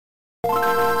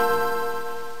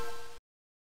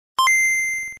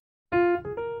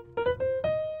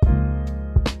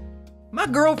My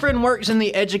girlfriend works in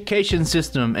the education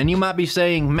system, and you might be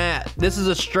saying, Matt, this is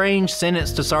a strange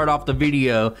sentence to start off the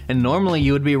video, and normally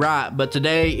you would be right, but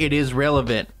today it is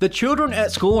relevant. The children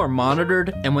at school are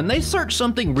monitored, and when they search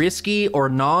something risky or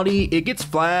naughty, it gets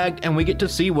flagged and we get to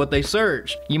see what they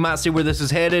searched. You might see where this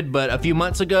is headed, but a few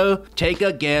months ago, take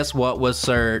a guess what was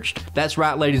searched. That's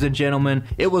right, ladies and gentlemen,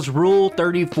 it was Rule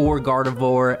 34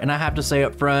 Gardevoir, and I have to say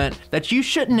up front that you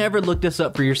should never look this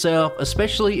up for yourself,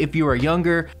 especially if you are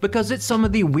younger, because it's some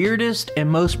of the weirdest and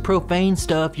most profane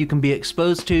stuff you can be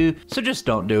exposed to, so just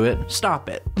don't do it. Stop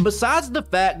it. Besides the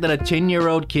fact that a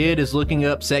 10-year-old kid is looking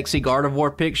up sexy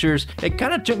Gardevoir pictures, it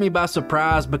kind of took me by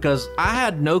surprise because I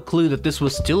had no clue that this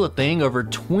was still a thing over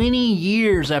 20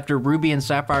 years after Ruby and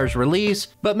Sapphire's release,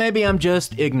 but maybe I'm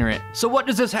just ignorant. So what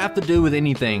does this have to do with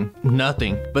anything?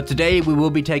 Nothing. But today we will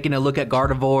be taking a look at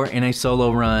Gardevoir in a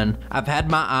solo run. I've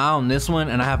had my eye on this one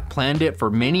and I have planned it for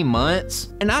many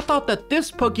months, and I thought that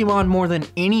this Pokemon more than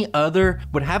any other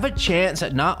would have a chance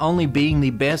at not only being the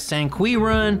best Sanqui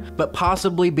run, but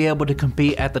possibly be able to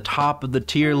compete at the top of the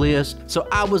tier list, so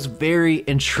I was very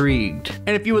intrigued.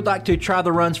 And if you would like to try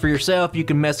the runs for yourself, you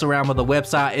can mess around with the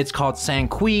website. It's called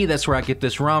Sanqui, that's where I get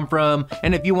this run from,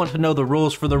 and if you want to know the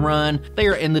rules for the run, they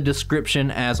are in the description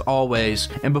as always.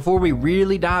 And before we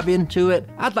really dive into it,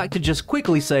 I'd like to just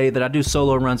quickly say that I do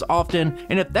solo runs often,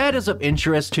 and if that is of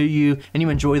interest to you and you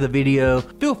enjoy the video,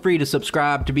 feel free to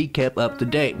subscribe to be kept up to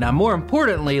date. Now, more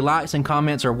importantly, likes and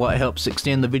comments are what helps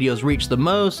extend the video's reach the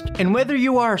most, and whether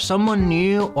you are someone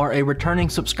new or a returning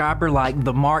subscriber like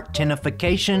the Mark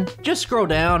 10ification, just scroll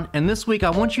down, and this week I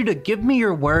want you to give me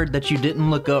your word that you didn't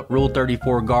look up Rule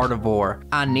 34 Gardevoir.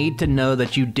 I need to know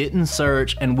that you didn't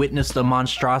search and witness the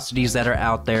monstrosities that are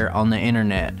out there on the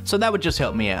internet, so that would just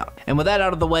help me out. And with that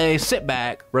out of the way, sit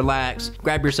back, relax,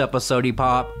 grab yourself a sody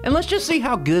pop, and let's just see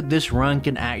how good this run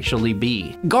can actually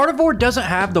be. Gardevoir doesn't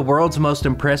have the world's most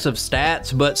impressive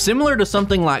stats, but similar to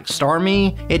something like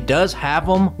Starmie, it does have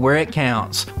them where it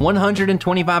counts.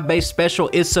 125 base special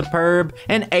is superb,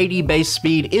 and 80 base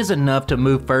speed is enough to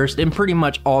move first in pretty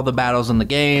much all the battles in the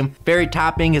game. Fairy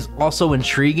typing is also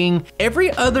intriguing.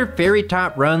 Every other fairy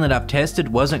type run that I've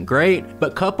tested wasn't great,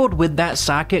 but coupled with that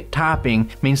psychic typing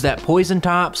means that poison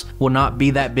types will not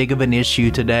be that big of an issue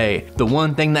today. The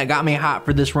one thing that got me hyped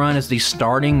for this run is the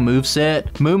starting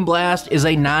moveset. Moonblast is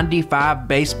a 95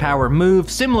 base power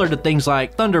move, similar to things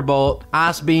like Thunderbolt,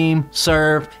 Ice Beam,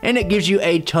 Surf, and it gives you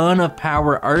a ton of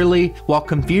power early, while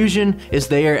Confusion is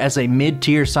there as a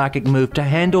mid-tier psychic move to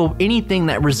handle anything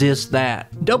that resists that.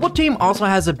 Double Team also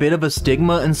has a bit of a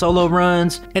stigma in solo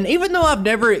runs, and even though I've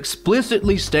never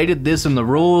explicitly stated this in the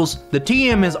rules, the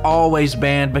TM is always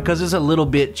banned because it's a little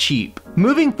bit cheap.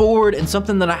 Moving forward, and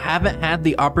something that I haven't had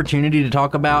the opportunity to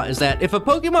talk about, is that if a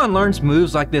Pokemon learns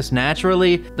moves like this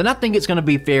naturally, then I think it's going to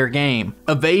be fair game.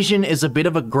 Evasion is a bit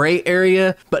of a gray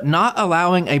area, but not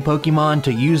allowing a Pokemon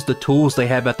to use the tools they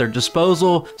have at their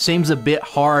disposal seems a bit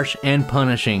harsh and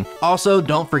punishing. Also,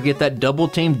 don't forget that Double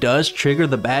Team does trigger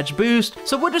the badge boost,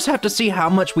 so we'll just have to see how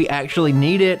much we actually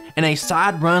need it, and a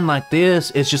side run like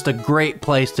this is just a great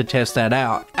place to test that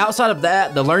out. Outside of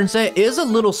that, the learn set is a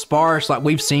little sparse like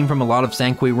we've seen from a lot of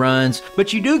Sanqui runs,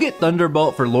 but you do get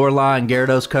Thunderbolt for Lorelei and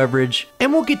Gyarados coverage,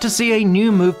 and we'll get to see a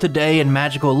new move today in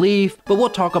Magical Leaf, but we'll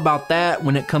talk about that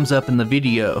when it comes up in the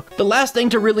video. The last thing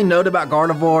to really note about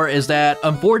Gardevoir is that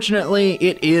unfortunately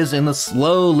it is in the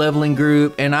slow leveling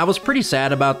group, and I was pretty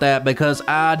sad about that because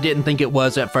I didn't think it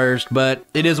was at first, but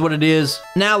it is what it is.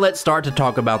 Now let's start to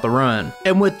talk about the run.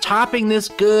 And with topping this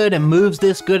good and moves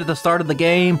this good at the start of the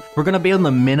game, we're going to be on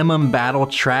the minimum battle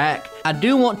track. I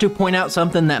do want to point out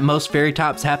something that most fairy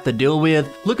types have to deal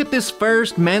with. Look at this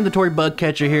first mandatory bug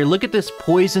catcher here. Look at this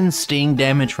poison sting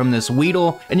damage from this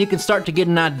Weedle, and you can start to get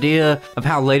an idea of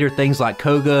how later things like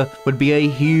Koga would be a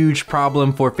huge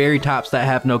problem for fairy types that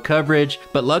have no coverage.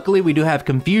 But luckily we do have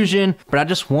Confusion, but I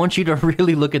just want you to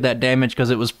really look at that damage because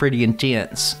it was pretty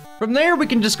intense. From there, we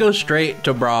can just go straight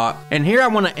to Brock. And here I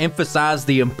want to emphasize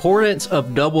the importance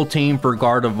of Double Team for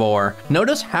Gardevoir.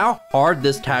 Notice how hard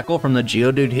this tackle from the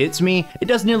Geodude hits me. It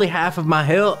does nearly half of my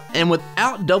health, and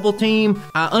without Double Team,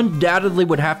 I undoubtedly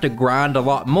would have to grind a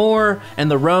lot more,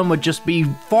 and the run would just be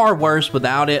far worse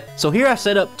without it. So here I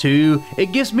set up 2.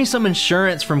 It gives me some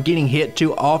insurance from getting hit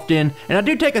too often, and I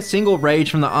do take a single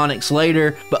Rage from the Onix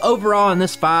later, but overall in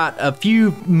this fight, a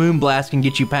few Moonblast can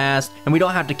get you past, and we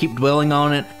don't have to keep dwelling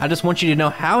on it. I just want you to know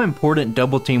how important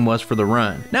Double Team was for the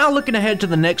run. Now looking ahead to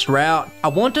the next route, I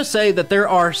want to say that there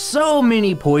are so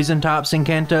many poison types in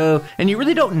Kanto, and you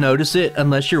really don't notice notice it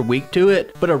unless you're weak to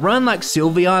it, but a run like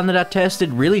Sylveon that I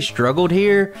tested really struggled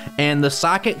here, and the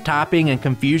Psychic typing and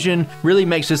confusion really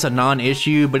makes this a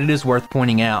non-issue, but it is worth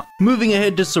pointing out. Moving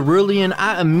ahead to Cerulean,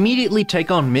 I immediately take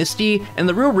on Misty, and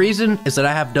the real reason is that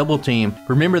I have Double Team.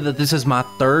 Remember that this is my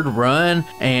third run,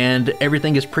 and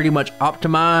everything is pretty much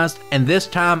optimized, and this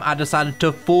time I decided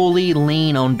to fully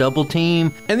lean on Double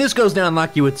Team, and this goes down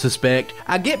like you would suspect.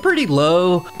 I get pretty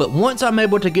low, but once I'm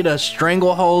able to get a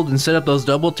stranglehold and set up those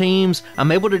Double Teams,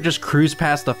 I'm able to just cruise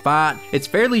past the fight. It's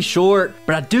fairly short,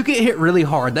 but I do get hit really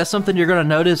hard. That's something you're going to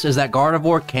notice, is that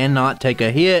Gardevoir cannot take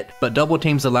a hit, but Double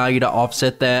Teams allow you to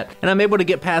offset that, and I'm able to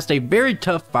get past a very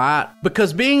tough fight,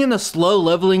 because being in the slow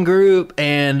leveling group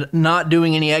and not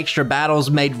doing any extra battles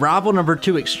made rival number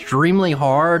 2 extremely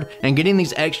hard, and getting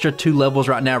these extra 2 levels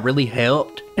right now really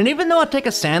helped. And even though I take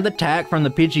a sand attack from the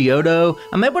Pidgeotto,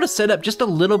 I'm able to set up just a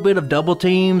little bit of Double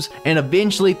Teams, and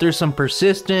eventually through some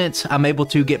persistence, I'm able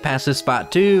to get past this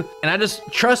fight too. And I just,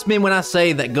 trust me when I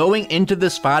say that going into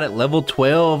this fight at level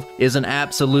 12 is an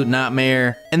absolute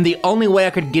nightmare. And the only way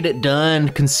I could get it done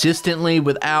consistently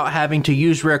without having to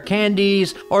use rare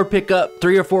candies or pick up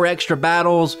 3 or 4 extra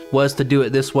battles was to do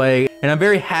it this way. And I'm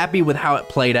very happy with how it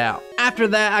played out. After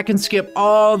that, I can skip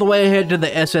all the way ahead to the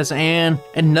SSN,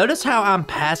 and notice how I'm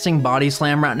passing Body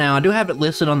Slam right now. I do have it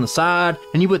listed on the side,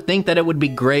 and you would think that it would be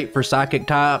great for Psychic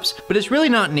types, but it's really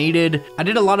not needed. I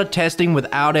did a lot of testing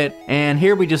without it, and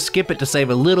here we just skip it to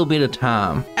save a little bit of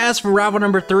time. As for rival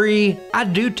number 3, I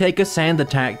do take a sand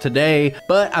attack today,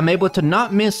 but I'm able to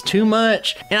not miss too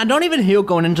much, and I don't even heal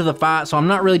going into the fight, so I'm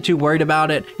not really too worried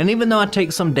about it. And even though I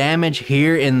take some damage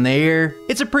here and there,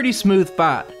 it's a pretty smooth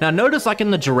fight. Now notice, like in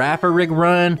the Giraffe Rig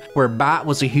run, where Bite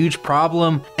was a huge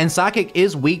problem, and Psychic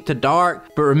is weak to Dark,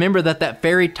 but remember that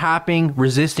Fairy typing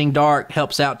resisting Dark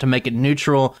helps out to make it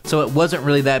neutral, so it wasn't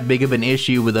really that big of an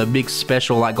issue with a big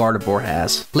special like Gardevoir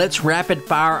has. Let's rapid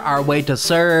fire our way to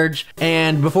Surge,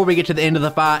 and before we get to the end of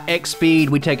the fight, X Speed,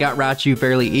 we take out Raichu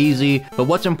fairly easy, but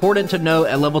what's important to note,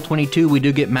 at level 22 we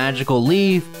do get Magical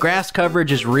Leaf. Grass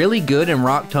coverage is really good in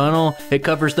Rock Tunnel. It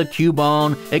covers the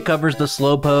Cubone, it covers the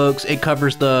Slowpokes, it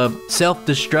covers the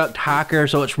Self-Destruct Hiker,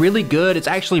 so it's really good. It's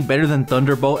actually better than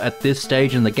Thunderbolt at this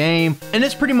stage in the game, and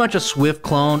it's pretty much a Swift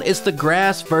clone. It's the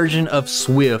grass version of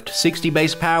Swift. 60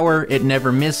 base power, it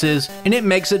never misses, and it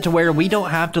makes it to where we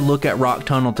don't have to look at Rock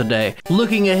Tunnel today.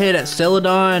 Looking ahead at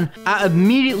Celadon, I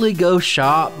immediately go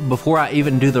shop before I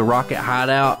even do the Rocket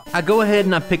Hideout. I go ahead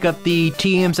and I pick up the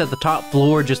TMs at the top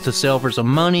floor just to sell for some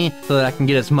money so that I can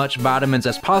get as much vitamins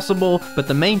as possible, but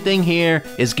the main thing here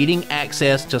is getting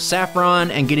access to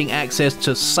Saffron and getting access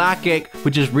to Psychic,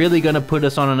 which is really going to put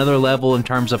us on another level in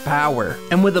terms of power.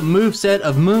 And with a moveset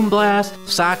of Moonblast,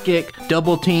 Psychic,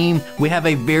 Double Team, we have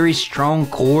a very strong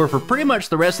core for pretty much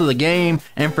the rest of the game,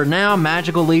 and for now,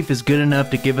 Magical Leaf is good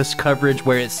enough to give us coverage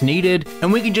where it's needed,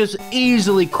 and we can just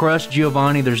easily crush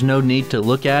Giovanni. There's no need to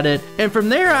look at it. And from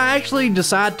there, I actually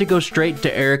decide to go straight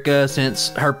to Erica, since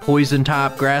her Poison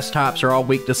type, Grass types are all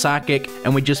weak to Psychic,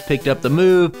 and we just picked up the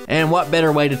move, and what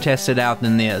better way to test it out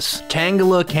than this?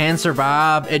 Tangela can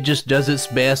survive, it just does its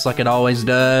best like it always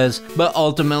does, but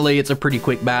ultimately it's a pretty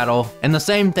quick battle. And the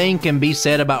same thing can be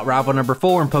said about rival number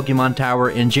 4 in Pokemon Tower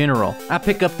in general. I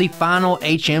pick up the final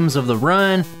HMs of the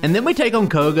run, and then we take on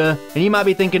Koga, and you might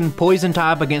be thinking Poison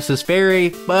type against this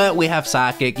Fairy, but we have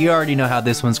Psychic. You already know how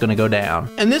this one's gonna go down.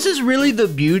 And this is really the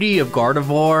beauty of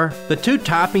Gardevoir. The two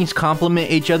typings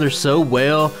complement each other so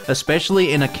well,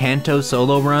 especially in a Kanto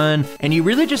solo run, and you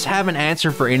really just have an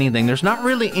answer for anything. There's not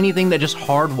really anything that just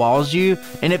hard walls you,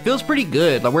 and it feels pretty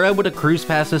good. Like, we're able to cruise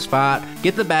past this fight,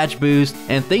 get the badge boost,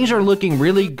 and things are looking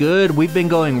really good. We've been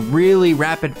going really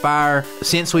rapid fire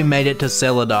since we made it to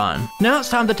Celadon. Now it's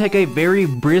time to take a very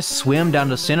brisk swim down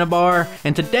to Cinnabar,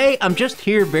 and today I'm just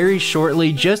here very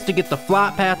shortly just to get the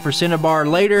flight path for Cinnabar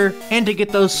later, and to get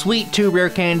those sweet 2 rare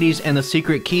candies and the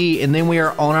secret key, and then we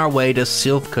are on our way to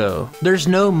Silphco. There's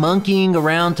no monkeying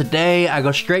around today. I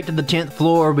go straight to the 10th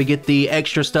floor, we get the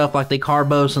extra stuff like the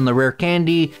Carbos and the rare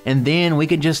candy, and then we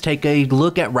can just take a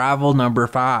look at rival number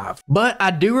 5. But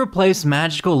I do replace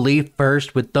Magical Leaf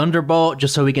first with Thunderbolt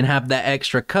just so we can have that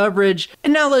extra coverage,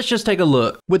 and now let's just take a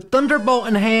look. With Thunderbolt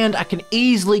in hand, I can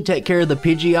easily take care of the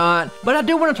Pidgeot, but I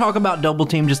do want to talk about Double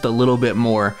Team just a little bit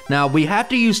more. Now, we have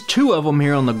to use 2 of them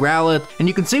here on the Growlithe, and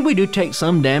you can see we do take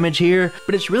some damage here,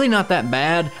 but it's really not that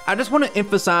bad. I just want to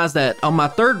emphasize that on my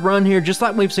 3rd run here, just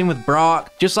like we've seen with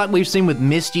Brock, just like we've seen with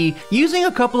Misty, using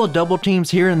a couple of Double Teams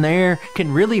here and there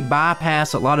can really bypass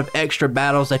bypass a lot of extra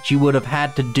battles that you would have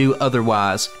had to do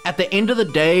otherwise. At the end of the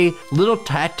day, little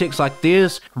tactics like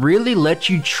this really let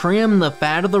you trim the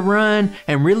fat of the run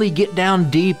and really get down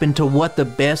deep into what the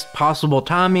best possible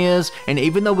time is. And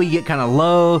even though we get kind of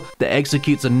low, the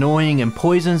execute's annoying and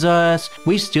poisons us,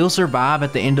 we still survive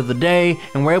at the end of the day,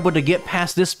 and we're able to get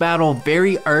past this battle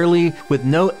very early with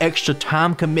no extra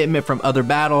time commitment from other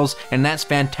battles, and that's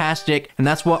fantastic, and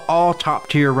that's what all top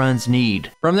tier runs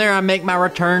need. From there, I make my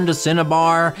return to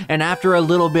Cinnabar, and after a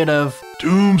little bit of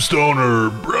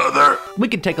Tombstoner, brother, we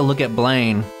can take a look at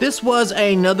Blaine. This was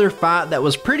another fight that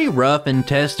was pretty rough in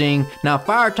testing. Now,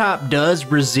 Fire type does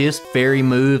resist fairy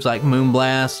moves like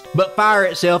Moonblast, but Fire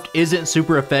itself isn't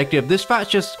super effective. This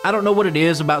fight's just, I don't know what it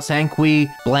is about Sanqui,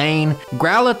 Blaine.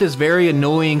 Growlithe is very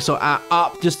annoying, so I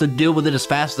opt just to deal with it as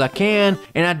fast as I can,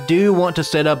 and I do want to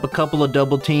set up a couple of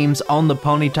double teams on the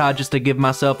Ponyta just to give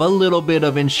myself a little bit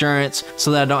of insurance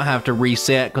so that I don't have to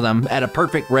reset, because I'm at a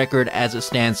perfect record as it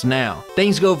stands now.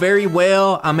 Things go very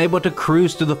well. I'm able to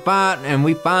cruise through the fight, and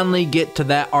we finally get to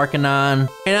that Arcanine.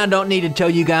 And I don't need to tell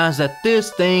you guys that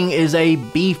this thing is a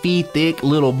beefy, thick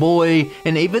little boy.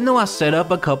 And even though I set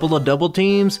up a couple of double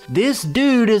teams, this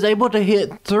dude is able to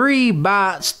hit 3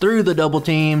 bites through the double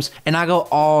teams, and I go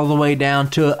all the way down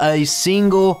to a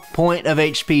single point of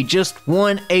HP, just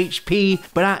 1 HP,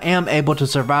 but I am able to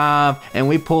survive, and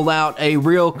we pull out a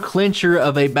real clincher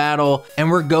of a battle,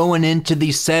 and we're going into the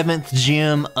 7th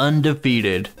gym undefeated.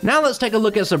 Now let's take a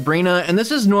look at Sabrina, and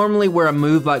this is normally where a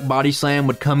move like Body Slam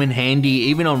would come in handy,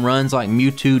 even on runs like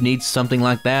Mewtwo needs something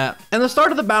like that. And the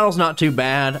start of the battle's not too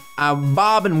bad. I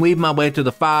bob and weave my way through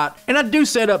the fight, and I do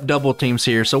set up double teams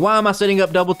here. So why am I setting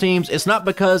up double teams? It's not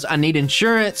because I need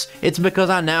insurance, it's because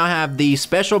I now have the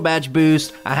special badge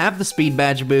boost, I have the speed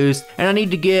badge boost, and I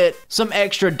need to get some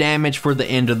extra damage for the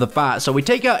end of the fight. So we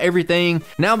take out everything.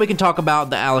 Now we can talk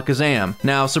about the Alakazam.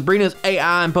 Now Sabrina's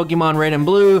AI in Pokemon Red and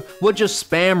Blue would just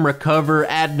spam recover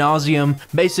ad nauseum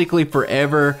basically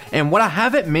forever. And what I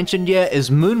haven't mentioned yet is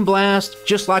Moonblast.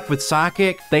 Just like with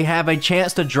Psychic, they have a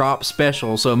chance to drop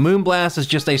special. So Moonblast is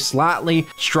just a slightly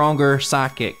stronger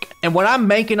Psychic. And what I'm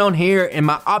banking on here in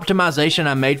my optimization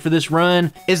I made for this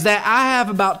run is that I have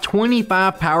about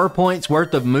 25 power points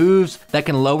worth of moves that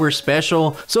can lower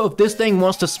special. So if this thing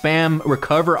wants to spam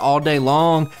recover all day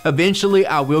long, eventually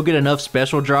I will get enough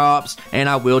special drops and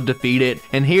I will defeat it.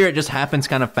 And here it just happens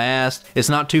kind of fast. It's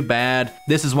not too bad.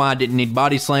 This is why I didn't need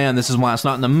Body Slam. This is why it's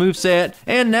not in the moveset.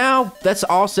 And now that's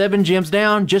all 7 gems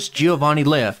down, just Giovanni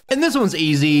left. And this one's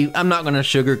easy. I'm not going to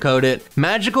sugarcoat it.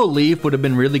 Magical Leaf would have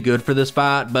been really good for this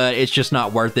fight, but it's just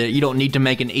not worth it. You don't need to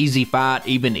make an easy fight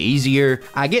even easier.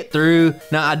 I get through.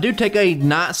 Now I do take a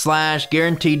Night Slash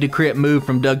guaranteed to crit move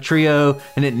from Doug Trio,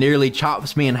 and it nearly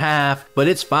chops me in half, but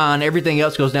it's fine. Everything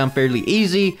else goes down fairly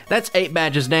easy. That's 8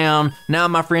 badges down. Now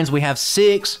my friends, we have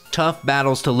 6 tough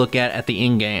battles to look at the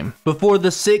end game. Before the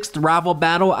 6th rival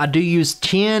battle, I do use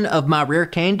 10 of my rare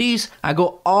candies. I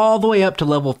go all the way up to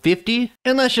level 50,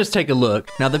 and let's just take a look.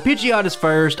 Now the Pidgeot is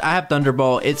first. I have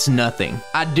Thunderbolt. It's nothing.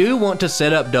 I do want to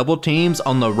set up double teams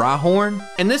on the Rhyhorn,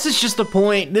 and this is just the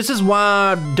point. This is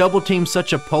why double team's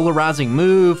such a polarizing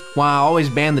move, why I always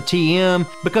ban the TM,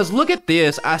 because look at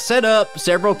this. I set up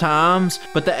several times,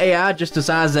 but the AI just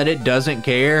decides that it doesn't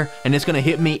care, and it's gonna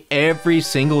hit me every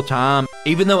single time.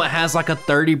 Even though it has like a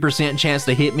 30% chance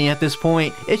to hit me at this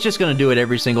point, it's just gonna do it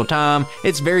every single time.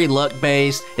 It's very luck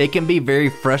based. It can be very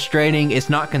frustrating. It's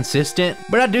not consistent,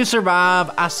 but I do survive.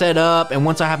 I set up, and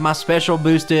once I have my special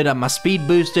boosted, my speed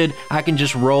boosted, I can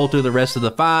just roll through the rest of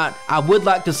the fight. I would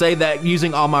like to say that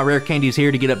using all my rare candies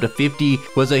here to get up to 50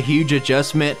 was a huge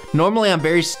adjustment. Normally I'm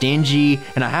very stingy,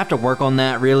 and I have to work on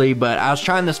that really, but I was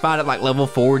trying this fight at like level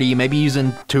 40, maybe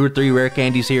using 2 or 3 rare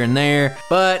candies here and there,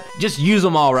 but just use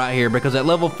them all right here, because at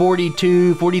level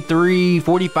 42, 43,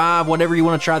 45, whatever you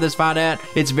want to try this fight at,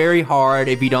 it's very hard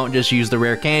if you don't just use the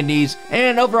rare candies.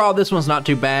 And overall this one's not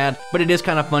too bad, but it is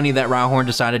kind of funny that Rhyhorn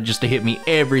decided just to hit me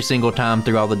every single time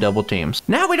through all the double teams.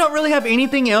 Now we don't really have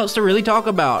anything else to really talk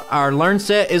about. Our learn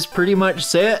set is pretty much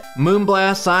set.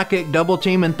 Moonblast, Psychic, Double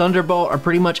Team, and Thunderbolt are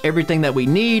pretty much everything that we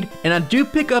need, and I do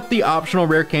pick up the optional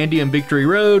rare candy in Victory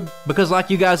Road because, like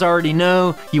you guys already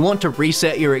know, you want to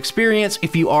reset your experience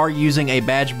if you are using a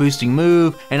badge boosting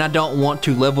move, and I don't want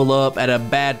to level up at a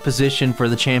bad position for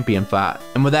the champion fight.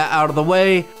 And with that out of the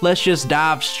way, let's just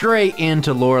dive straight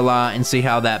into Lorelei and see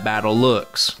how that battle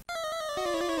looks.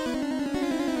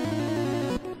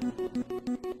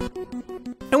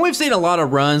 And we we've seen a lot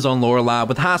of runs on Lorelei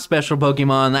with high special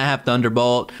Pokemon that have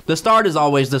Thunderbolt. The start is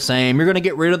always the same. You're going to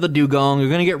get rid of the Dugong, you're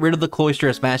going to get rid of the Cloyster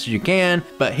as fast as you can,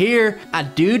 but here, I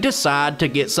do decide to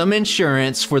get some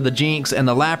insurance for the Jinx and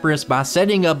the Lapras by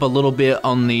setting up a little bit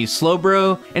on the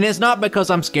Slowbro, and it's not because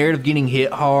I'm scared of getting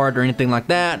hit hard or anything like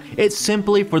that, it's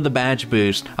simply for the badge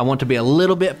boost. I want to be a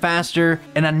little bit faster,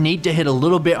 and I need to hit a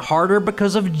little bit harder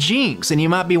because of Jinx, and you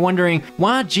might be wondering,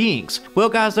 why Jinx? Well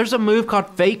guys, there's a move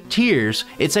called Fake Tears.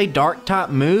 It's a dark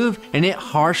type move, and it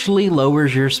harshly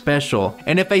lowers your special,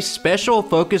 and if a special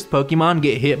focused Pokemon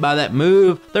get hit by that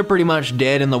move, they're pretty much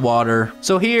dead in the water.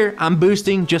 So here, I'm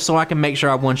boosting just so I can make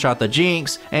sure I one-shot the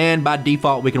Jinx, and by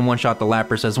default we can one-shot the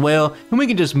Lapras as well, and we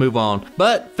can just move on.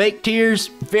 But Fake Tears,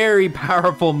 very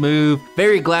powerful move.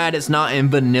 Very glad it's not in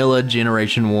Vanilla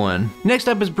Generation 1. Next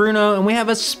up is Bruno, and we have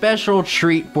a special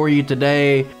treat for you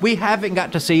today. We haven't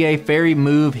got to see a fairy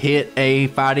move hit a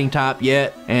fighting type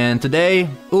yet, and today,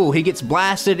 ooh, he gets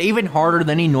blasted even harder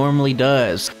than he normally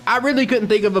does. I really couldn't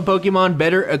think of a Pokemon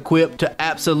better equipped to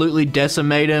absolutely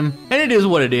decimate him, and it is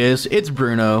what it is. It's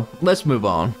Bruno. Let's move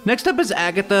on. Next up is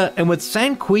Agatha, and with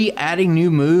Sanqui adding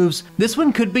new moves, this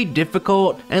one could be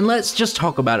difficult, and let's just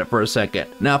talk about it for a second.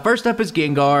 Now, first up is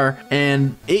Gengar,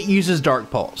 and it uses Dark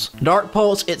Pulse. Dark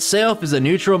Pulse itself is a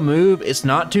neutral move. It's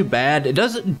not too bad. It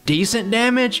does decent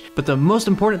damage, but the most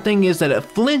important thing is that it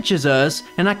flinches us,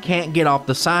 and I can't get off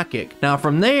the Psychic. Now,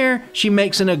 from there, she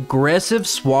makes an aggressive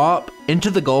swap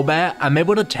into the Golbat. I'm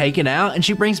able to take it out, and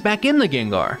she brings back in the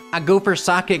Gengar. I go for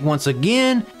Psychic once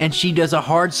again, and she does a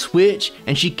hard switch,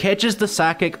 and she catches the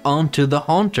Psychic onto the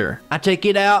Haunter. I take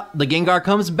it out, the Gengar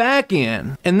comes back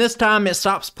in, and this time it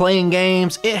stops playing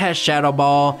games. It has Shadow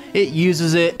Ball, it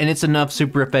uses it, and it's enough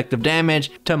super effective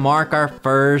damage to mark our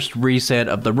first reset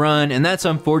of the run, and that's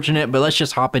unfortunate, but let's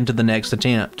just hop into the next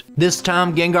attempt. This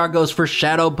time Gengar goes for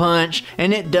Shadow Punch,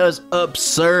 and it does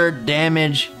absurd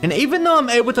damage, and even though I'm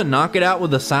able to knock it out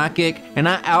with a Psychic, and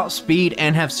I outspeed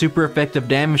and have super effective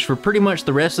damage for pretty much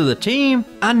the rest of the team,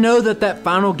 I know that that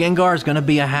final Gengar is going to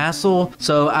be a hassle,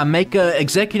 so I make a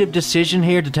executive decision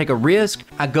here to take a risk.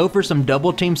 I go for some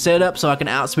double team setup so I can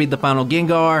outspeed the final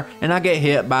Gengar, and I get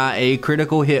hit by a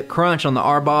critical hit crunch on the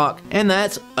Arbok, and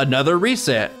that's another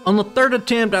reset. On the third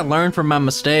attempt, I learned from my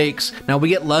mistakes. Now we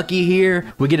get lucky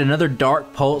here, we get another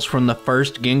Dark Pulse from the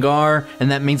first Gengar,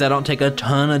 and that means I don't take a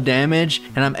ton of damage,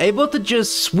 and I'm able to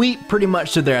just sweep pretty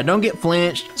much to there. I don't get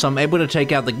flinched, so I'm able to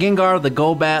take out the Gengar, the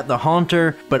Golbat, the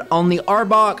Haunter, but on the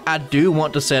Arbok, I do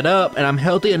want to set up, and I'm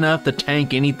healthy enough to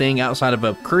tank anything outside of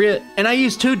a crit, and I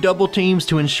use two double teams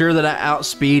to ensure that I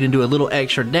outspeed and do a little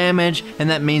extra damage, and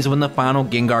that means when the final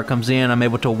Gengar comes in, I'm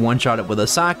able to one-shot it with a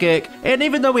Psychic, and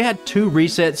even though we had two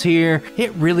resets here,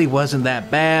 it really wasn't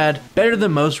that bad. Better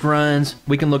than most runs.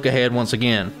 We can look ahead once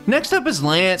again. Next up is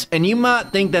Lance, and you might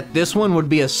think that this one would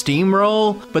be a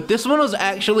steamroll, but this one was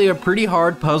actually a pretty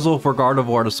hard puzzle for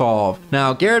Gardevoir to solve.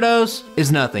 Now, Gyarados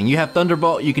is nothing. You have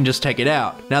Thunderbolt, you can just take it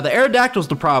out. Now, the Aerodactyl's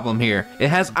the problem here. It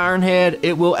has Iron Head,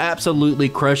 it will absolutely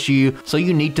crush you, so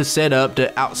you need to set up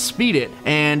to outspeed it.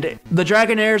 And the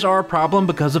Dragonairs are a problem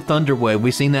because of Thunder Wave.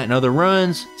 We've seen that in other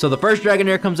runs. So the first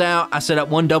Dragonair comes out, I set up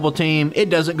one double team, it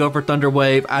doesn't go for Thunder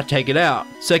Wave, I take it out.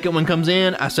 Second one comes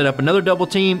in, I set up another double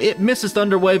team, it misses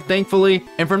Thunder Wave, thankfully.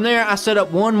 And from there, I set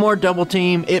up one more double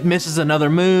team, it misses another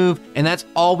move, and that's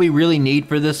all we really need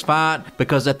for this fight,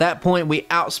 because at that point we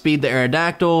outspeed the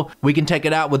Aerodactyl, we can take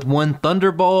it out with one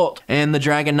Thunderbolt, and the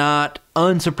Dragonite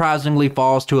unsurprisingly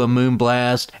falls to a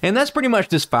Moonblast, and that's pretty much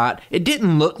this fight. It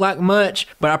didn't look like much,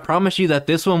 but I promise you that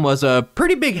this one was a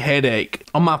pretty big headache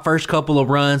on my first couple of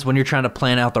runs when you're trying to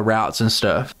plan out the routes and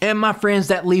stuff. And my friends,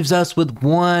 that leaves us with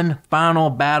one final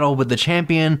battle with the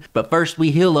champion, but first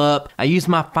we heal up. I use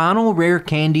my final rare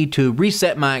candy to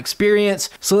reset my experience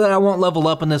so that I won't level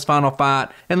up in this final fight,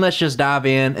 and let's just dive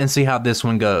in and see how this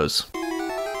one goes.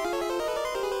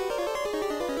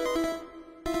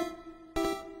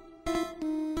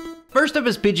 First up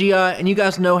is Pidgeot, and you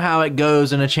guys know how it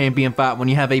goes in a champion fight when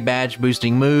you have a badge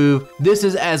boosting move. This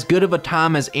is as good of a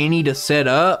time as any to set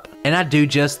up, and I do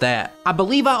just that. I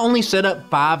believe I only set up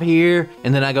 5 here,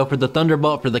 and then I go for the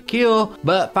Thunderbolt for the kill,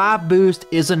 but 5 boost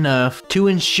is enough to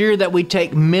ensure that we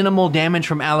take minimal damage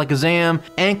from Alakazam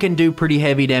and can do pretty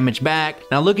heavy damage back.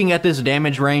 Now looking at this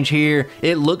damage range here,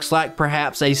 it looks like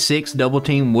perhaps a 6 double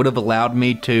team would have allowed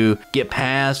me to get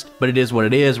past, but it is what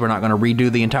it is. We're not going to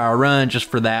redo the entire run just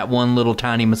for that one little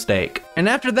tiny mistake. And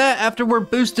after that, after we're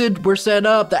boosted, we're set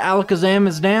up, the Alakazam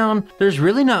is down, there's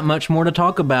really not much more to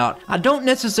talk about. I don't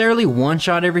necessarily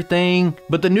one-shot everything,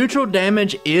 but the neutral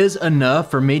damage is enough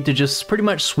for me to just pretty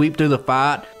much sweep through the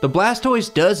fight. The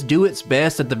Blastoise does do its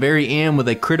best at the very end with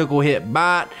a critical hit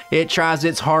bite. It tries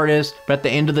its hardest, but at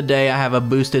the end of the day, I have a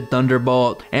boosted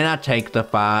Thunderbolt, and I take the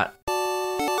fight.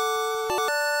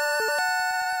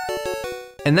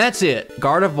 And that's it.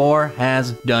 Gardevoir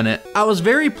has done it. I was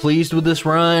very pleased with this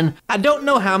run. I don't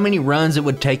know how many runs it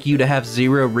would take you to have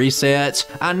 0 resets.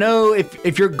 I know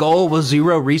if your goal was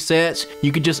 0 resets,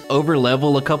 you could just over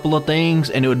level a couple of things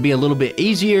and it would be a little bit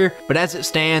easier. But as it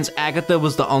stands, Agatha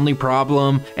was the only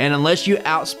problem. And unless you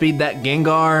outspeed that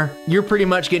Gengar, you're pretty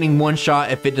much getting one shot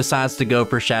if it decides to go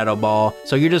for Shadow Ball.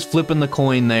 So you're just flipping the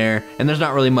coin there. And there's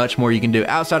not really much more you can do.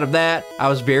 Outside of that, I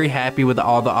was very happy with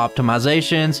all the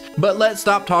optimizations. But let's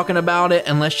stop talking about it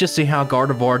and let's just see how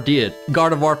Gardevoir did.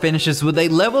 Gardevoir finishes with a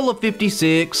level of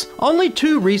 56, only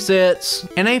 2 resets,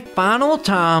 and a final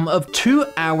time of 2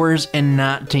 hours and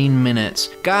 19 minutes.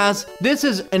 Guys, this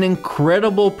is an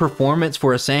incredible performance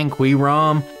for a Sanqui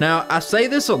ROM. Now, I say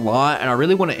this a lot and I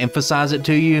really want to emphasize it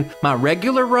to you. My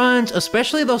regular runs,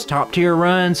 especially those top tier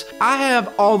runs, I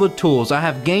have all the tools. I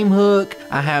have Game Hook,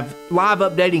 I have live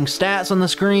updating stats on the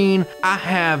screen, I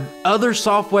have other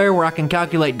software where I can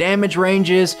calculate damage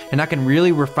ranges, and I can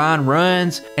really refine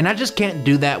runs, and I just can't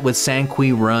do that with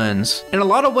Sanqui runs. In a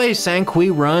lot of ways,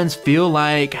 Sanqui runs feel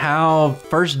like how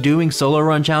first doing solo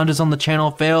run challenges on the channel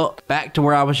felt, back to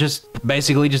where I was just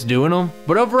basically just doing them.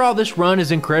 But overall, this run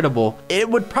is incredible. It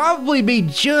would probably be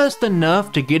just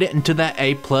enough to get it into that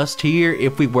A+ tier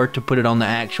if we were to put it on the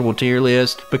actual tier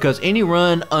list, because any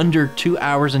run under 2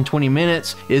 hours and 20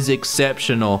 minutes is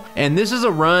exceptional. And this is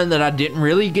a run that I didn't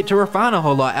really get to refine a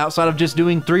whole lot outside of just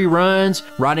doing 3 runs,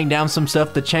 writing down some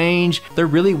stuff to change. There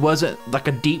really wasn't like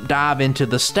a deep dive into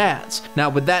the stats. Now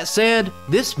with that said,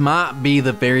 this might be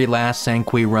the very last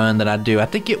Sanqui run that I do. I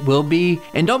think it will be.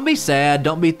 And don't be sad,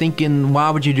 don't be thinking why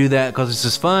would you do that because this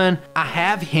is fun. I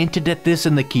have hinted at this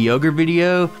in the Kyogre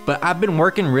video, but I've been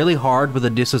working really hard with a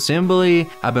disassembly.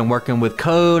 I've been working with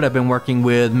code, I've been working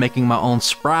with making my own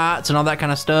sprites and all that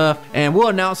kind of stuff, and we'll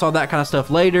announce all that kind of stuff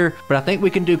later. But I think we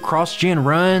can do cross-gen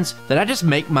runs that I just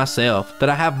make myself, that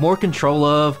I have more control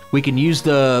of. We can use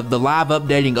the live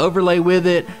updating overlay with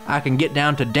it. I can get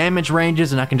down to damage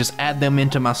ranges and I can just add them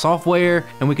into my software,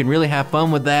 and we can really have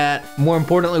fun with that. More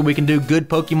importantly, we can do good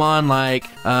Pokemon like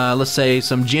let's say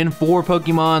some Gen 4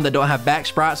 Pokemon that don't have back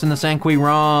sprites in the Sanqui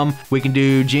ROM. We can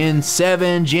do Gen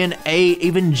 7, Gen 8,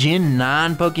 even Gen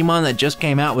 9 Pokemon that just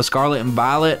came out with Scarlet and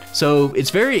Violet. So it's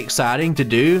very exciting to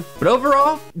do. But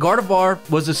overall, Gardevoir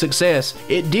was a success.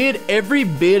 It did every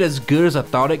bit as good as I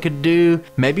thought it could do.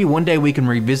 Maybe one day we can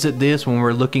revisit this when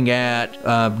we're looking at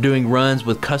doing runs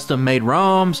with custom made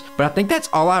ROMs, but I think that's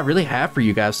all I really have for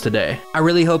you guys today. I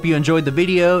really hope you enjoyed the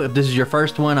video. If this is your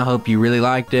first one, I hope you really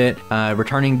liked it.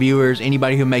 Returning viewers,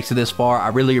 anybody who makes it this far, I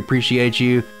really appreciate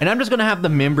you. And I'm just gonna have the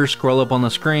members scroll up on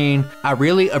the screen. I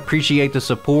really appreciate the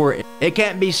support. It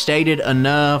can't be stated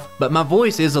enough, but my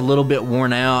voice is a little bit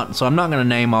worn out, so I'm not gonna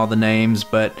name all the names,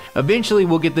 but eventually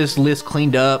we'll get this list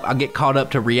cleaned up. I'll get caught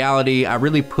up to reality. I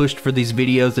really pushed for these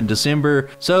videos in December,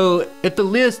 so if the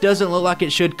list doesn't look like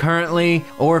it should currently,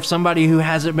 or if somebody who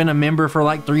hasn't been a member for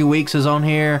like 3 weeks is on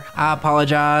here, I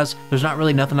apologize. There's not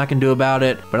really nothing I can do about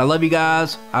it, but I love you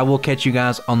guys. I will catch you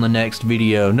guys on the next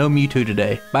video. No Mewtwo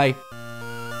today. Bye.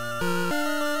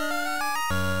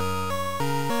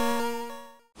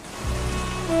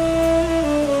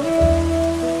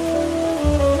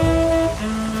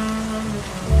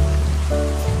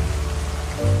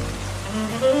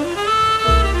 Mm-hmm.